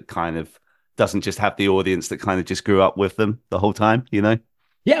guys that kind of doesn't just have the audience that kind of just grew up with them the whole time,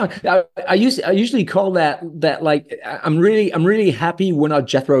 Yeah, I usually call that like I'm really happy we're not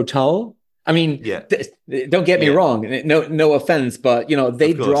Jethro Tull. I mean, don't get me wrong. No offense, but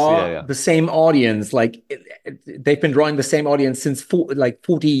they draw the same audience. Like they've been drawing the same audience since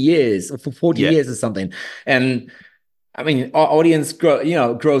 40 years or for 40 years or something. And I mean, our audience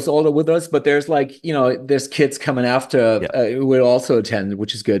grows older with us, but there's there's kids coming after who will also attend,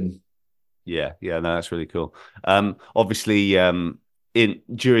 which is good. Yeah, no, that's really cool. Obviously,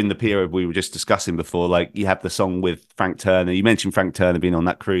 during the period we were just discussing before, like you have the song with Frank Turner. You mentioned Frank Turner being on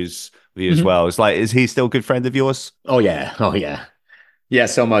that cruise with you as well. It's like, is he still a good friend of yours? Oh yeah,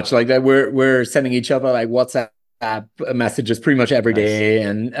 so much like that. We're sending each other like WhatsApp messages pretty much every day.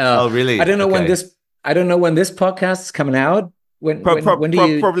 And oh really? I don't know when this podcast is coming out. When do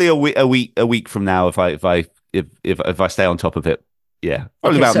you? Probably a week from now if I stay on top of it. Yeah,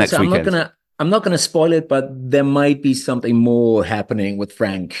 probably about next weekend. I'm not gonna spoil it, but there might be something more happening with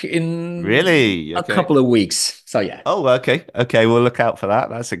Frank in a couple of weeks. So Oh, okay. We'll look out for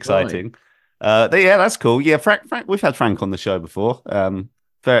that. That's exciting. Right. That's cool. Yeah, Frank. We've had Frank on the show before.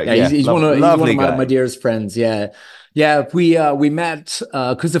 He's one of my dearest friends. Yeah. We met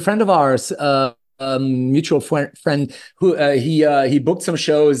because a friend of ours, mutual friend, who he booked some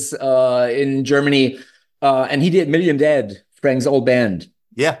shows in Germany. and he did Million Dead, Frank's old band.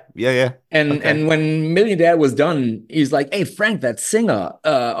 Yeah. And when Million Dead was done, he's like, "Hey, Frank, that singer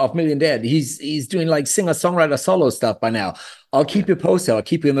of Million Dead, he's doing like singer-songwriter solo stuff by now. I'll keep you posted. I'll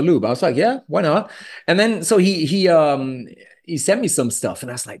keep you in the loop." I was like, "Yeah, why not?" And then so he sent me some stuff, and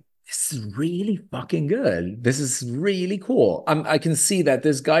I was like, "This is really fucking good. This is really cool. I can see that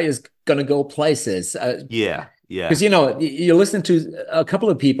this guy is gonna go places." Yeah. Because you listen to a couple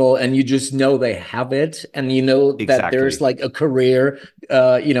of people and you just know they have it, and you know that there's like a career,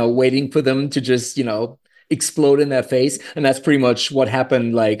 waiting for them to just explode in their face, and that's pretty much what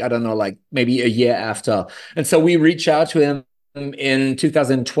happened. Like I don't know, like maybe a year after, and so we reached out to him in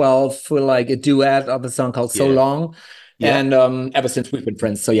 2012 for like a duet of a song called "So Long." Yeah. And ever since we've been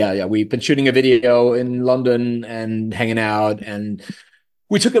friends. So yeah, we've been shooting a video in London and hanging out, and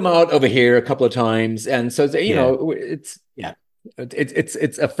we took him out over here a couple of times, and so it's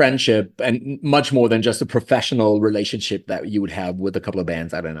a friendship and much more than just a professional relationship that you would have with a couple of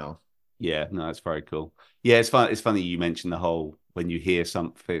bands. I don't know. Yeah, no, it's very cool. Yeah, it's fun. It's funny you mentioned the whole when you hear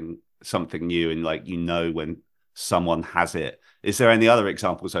something new and like when someone has it. Is there any other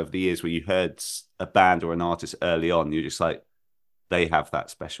examples over the years where you heard a band or an artist early on, you're just like they have that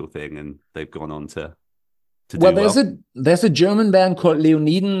special thing and they've gone on to well, there's a German band called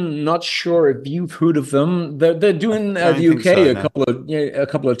Leoniden. Not sure if you've heard of them. They're doing the UK a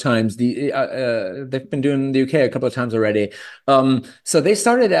couple of times. They've been doing the UK a couple of times already. So they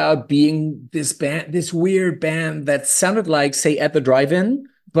started out being this weird band that sounded like, say, At the Drive-In,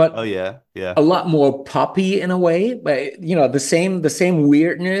 but a lot more poppy in a way. But the same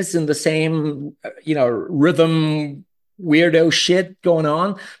weirdness and the same rhythm weirdo shit going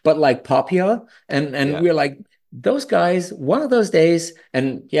on, but like poppier. And we're like, those guys, one of those days,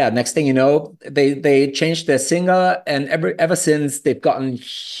 and next thing you know, they changed their singer, and ever since they've gotten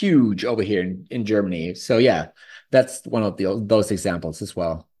huge over here in Germany. So that's one of those examples as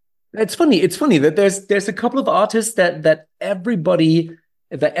well. It's funny that there's a couple of artists that everybody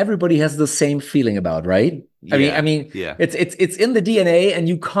has the same feeling about, right? I mean, it's in the DNA, and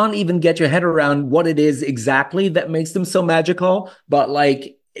you can't even get your head around what it is exactly that makes them so magical. But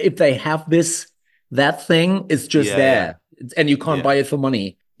like, if they have that thing, it's just there, and you can't buy it for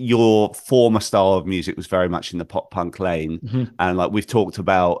money. Your former style of music was very much in the pop punk lane, and like we've talked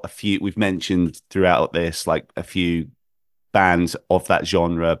about we've mentioned throughout this like a few bands of that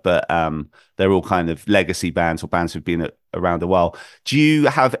genre, but they're all kind of legacy bands or bands who've been around a while. Do you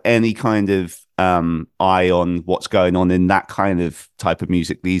have any kind of eye on what's going on in that kind of type of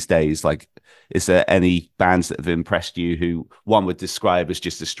music these days? Like, is there any bands that have impressed you who one would describe as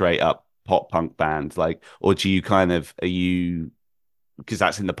just a straight up pop punk band? Like, or do you because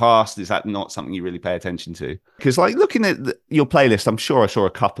that's in the past, is that not something you really pay attention to? Because like looking at your playlist, I'm sure I saw a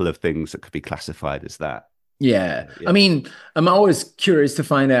couple of things that could be classified as that. Yeah. I mean, I'm always curious to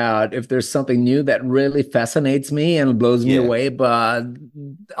find out if there's something new that really fascinates me and blows me away. But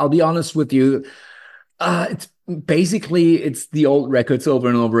I'll be honest with you, it's the old records over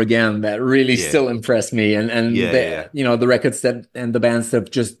and over again that really still impress me, and the records and the bands that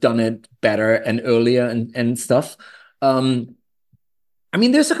have just done it better and earlier and stuff. I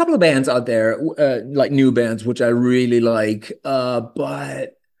mean, there's a couple of bands out there, like new bands, which I really like,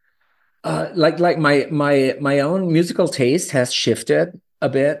 but. Like my own musical taste has shifted a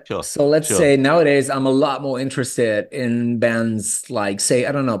bit. So let's say nowadays I'm a lot more interested in bands like, say,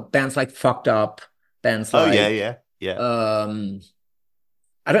 I don't know, bands like Fucked Up, bands like I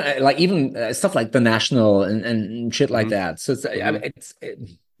don't like even stuff like The National and shit like that. So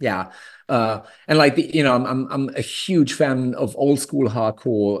and like I'm a huge fan of old school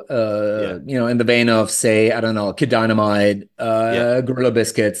hardcore, in the vein of, say, I don't know, Kid Dynamite, Gorilla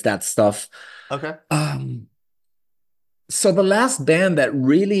Biscuits, that stuff. Okay. So the last band that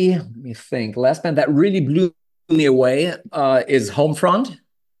really blew me away is Homefront.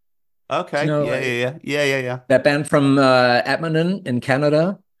 Okay. Yeah. That band from Edmonton in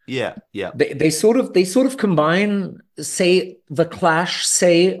Canada. Yeah. They sort of combine, say, The Clash,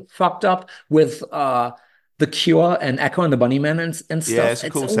 say, Fucked Up with The Cure and Echo and the Bunnymen and stuff. Yeah, it's a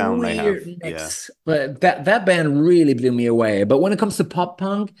cool sound they have. Mix. But that band really blew me away. But when it comes to pop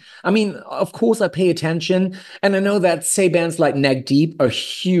punk, I mean, of course I pay attention, and I know that, say, bands like Neck Deep are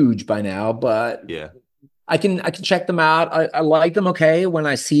huge by now, but I can check them out. I like them when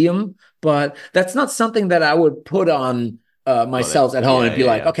I see them, but that's not something that I would put on myself at home and be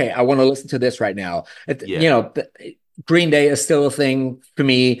like, okay, I want to listen to this right now. Green Day is still a thing for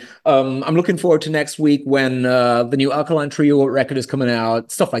me. I'm looking forward to next week when the new Alkaline Trio record is coming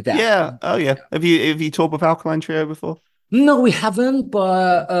out, stuff like that. Yeah. Oh yeah. Have you toured with Alkaline Trio before? No, we haven't,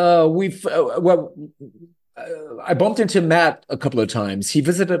 but we've I bumped into Matt a couple of times. He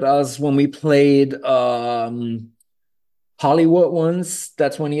visited us when we played Hollywood once.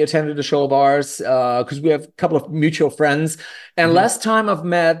 That's when he attended a show of ours because we have a couple of mutual friends. And last time I've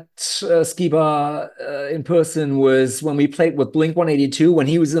met Skiba in person was when we played with Blink 182 when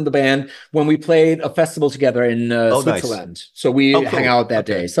he was in the band, when we played a festival together in Switzerland. Nice. So we hang out that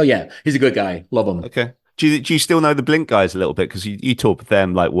day. So yeah, he's a good guy. Love him. Okay. Do you still know the Blink guys a little bit? Because you talked with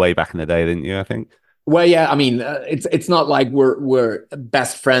them like way back in the day, didn't you? I think. Well, yeah, I mean, it's not like we're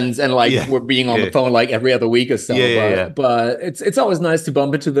best friends and like we're being on the phone like every other week or so. But it's always nice to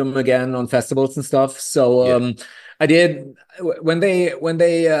bump into them again on festivals and stuff. So I did when they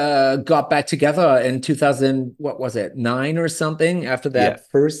got back together in 2000, what was it, 9 or something, after that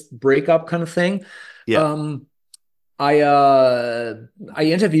first breakup kind of thing. I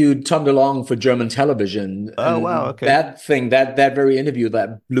interviewed Tom DeLonge for German television. Oh, wow. Okay. That very interview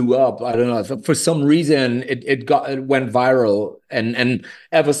that blew up. I don't know. For some reason it went viral. And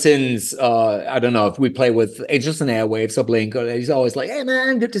ever since, I don't know if we play with Angels and Airwaves or Blink, or he's always like, "Hey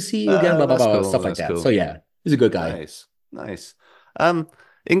man, good to see you again," blah, blah, blah, stuff like that. Cool. So yeah, he's a good guy. Nice.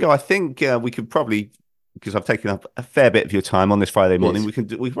 Ingo, I think we could probably, because I've taken up a fair bit of your time on this Friday morning, we can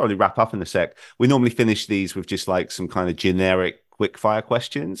probably wrap up in a sec. We normally finish these with just like some kind of generic quick fire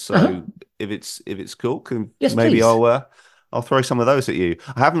questions. So if it's cool, maybe I'll throw some of those at you.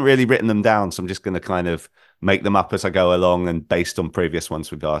 I haven't really written them down, so I'm just going to kind of make them up as I go along and based on previous ones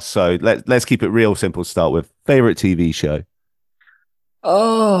we've asked. So let's keep it real simple to start with. Favorite TV show?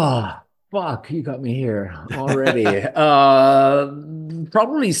 Oh, fuck, you got me here already.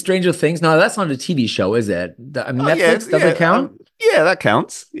 Probably Stranger Things. No, that's not a TV show, is it? Netflix, does it count? Yeah, that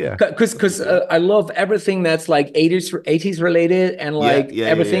counts. Yeah. Because I love everything that's like 80s related and like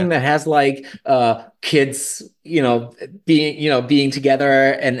everything that has like kids, being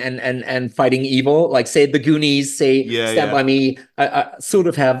together and fighting evil. Like say The Goonies, Stand By Me. I sort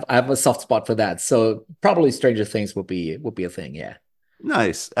of have a soft spot for that. So probably Stranger Things would be a thing, yeah.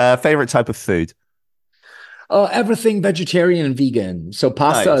 Nice. Favorite type of food? Everything vegetarian and vegan. So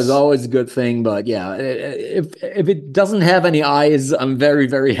pasta is always a good thing, but yeah, if it doesn't have any eyes, I'm very,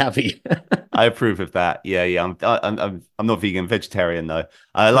 very happy. I approve of that. Yeah. I'm not vegan, vegetarian though.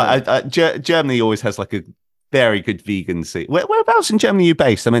 Germany always has like a very good vegan scene. Whereabouts in Germany are you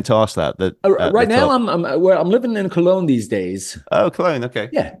based? I meant to ask that. Right now, I'm living in Cologne these days. Oh, Cologne. Okay.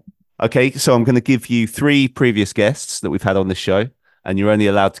 Yeah. Okay, so I'm going to give you 3 previous guests that we've had on this show, and you're only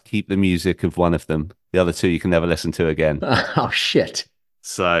allowed to keep the music of one of them. The other 2 you can never listen to again. Oh shit!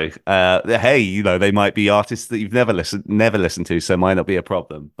 So, hey, they might be artists that you've never listened to, so it might not be a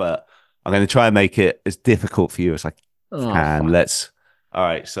problem. But I'm going to try and make it as difficult for you as I can. All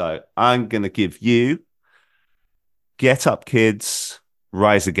right. So I'm going to give you Get Up Kids,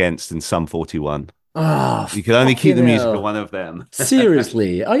 Rise Against, and Sum 41. Oh, you can only keep the music of one of them.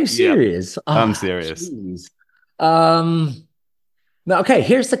 Seriously? Are you serious? Yeah, I'm serious. Geez. Now, okay,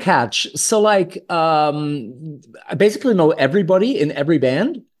 here's the catch. So, like, I basically know everybody in every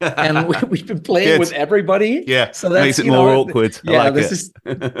band, and we've been playing with everybody. Yeah, so that makes it more awkward. Yeah, this is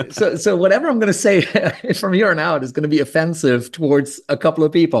so. Whatever I'm going to say from here on out is going to be offensive towards a couple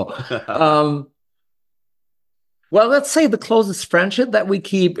of people. Well, let's say the closest friendship that we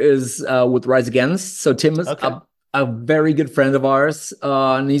keep is with Rise Against. So Tim is a very good friend of ours.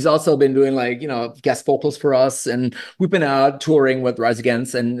 And he's also been doing guest vocals for us. And we've been out touring with Rise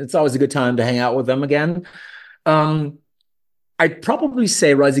Against, and it's always a good time to hang out with them again. I'd probably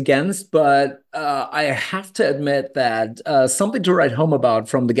say Rise Against, but I have to admit that Something to Write Home About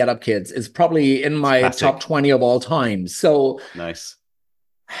from the Get Up Kids is probably in my top 20 of all time. So nice.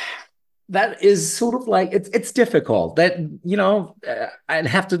 That is sort of like, it's difficult that, I'd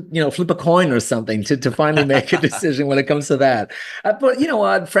have to, flip a coin or something to finally make a decision when it comes to that. But you know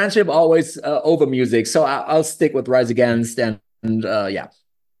what? Friendship always over music. So I'll stick with Rise Against and yeah.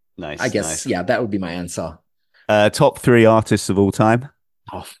 Nice. I guess, that would be my answer. Top 3 artists of all time?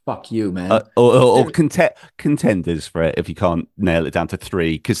 Oh, fuck you, man. Or contenders for it if you can't nail it down to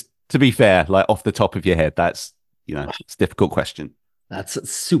 3. Because to be fair, like off the top of your head, that's, it's a difficult question. That's a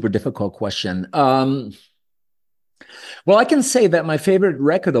super difficult question. Well, I can say that my favorite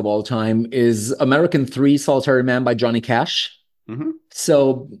record of all time is American 3 Solitary Man by Johnny Cash. Mm-hmm.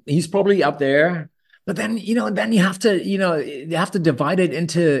 So he's probably up there. But then, then you have to divide it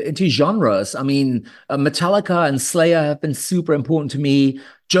into genres. I mean, Metallica and Slayer have been super important to me,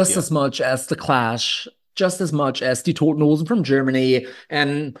 just as much as The Clash, just as much as Die Toten Hosen from Germany.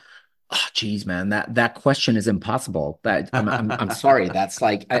 And oh, geez, man, that question is impossible. I'm sorry. That's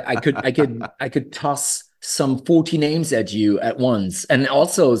like I could toss some 40 names at you at once, and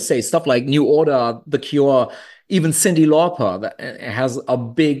also say stuff like New Order, The Cure, even Cyndi Lauper that has a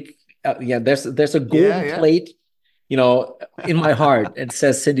big there's a gold plate, you know, in my heart. It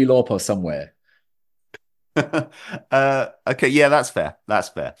says Cyndi Lauper somewhere. Okay, yeah, that's fair.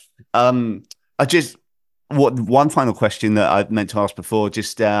 One final question that I meant to ask before,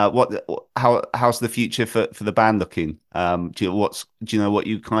 just how's the future for the band looking? Do you know what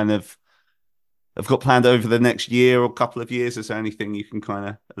you kind of have got planned over the next year or couple of years? Is there anything you can kind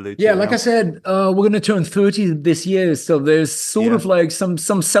of allude to? Yeah, like I said, we're going to turn 30 this year. So there's sort of like some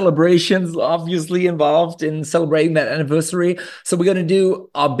celebrations obviously involved in celebrating that anniversary. So we're going to do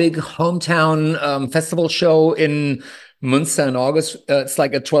our big hometown festival show in Munster in August. It's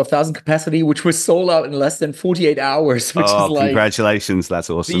like a 12,000 capacity, which was sold out in less than 48 hours, which is like... Congratulations. That's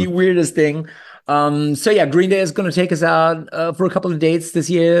awesome. The weirdest thing. So yeah, Green Day is going to take us out for a couple of dates this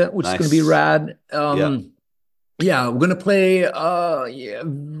year, which is going to be rad. Yeah, we're going to play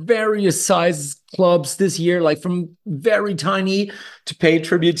various size clubs this year, like from very tiny to pay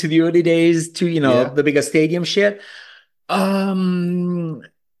tribute to the early days to, you know, the bigger stadium shit.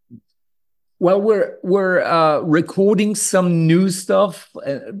 Well, we're recording some new stuff,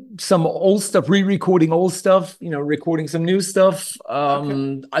 some old stuff, re-recording old stuff, you know, recording some new stuff.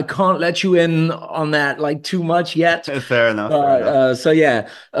 I can't let you in on that like too much yet. Fair enough. So yeah,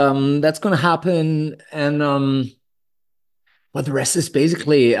 that's gonna happen, and but the rest is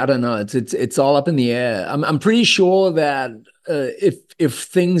basically, I don't know. It's all up in the air. I'm pretty sure that if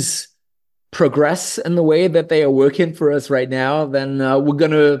things progress in the way that they are working for us right now, then we're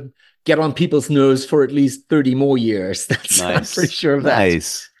gonna get on people's nerves for at least 30 more years. That's nice. I'm pretty sure of that.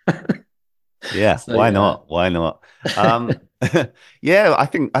 Nice. Yeah. So, why not? Yeah, I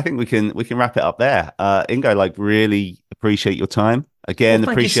think we can wrap it up there. Ingo, like, really appreciate your time. Again,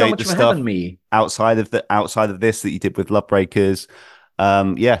 appreciate so the stuff outside of this that you did with Lovebreakers.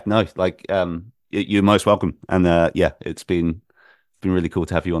 You're most welcome. And it's been really cool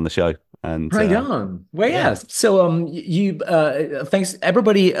to have you on the show. And right on. Well, yeah. So thanks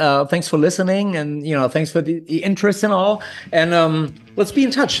everybody. Thanks for listening, and you know, thanks for the interest and all. And let's be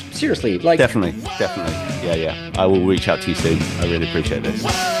in touch. Seriously, like definitely. Yeah. I will reach out to you soon. I really appreciate this.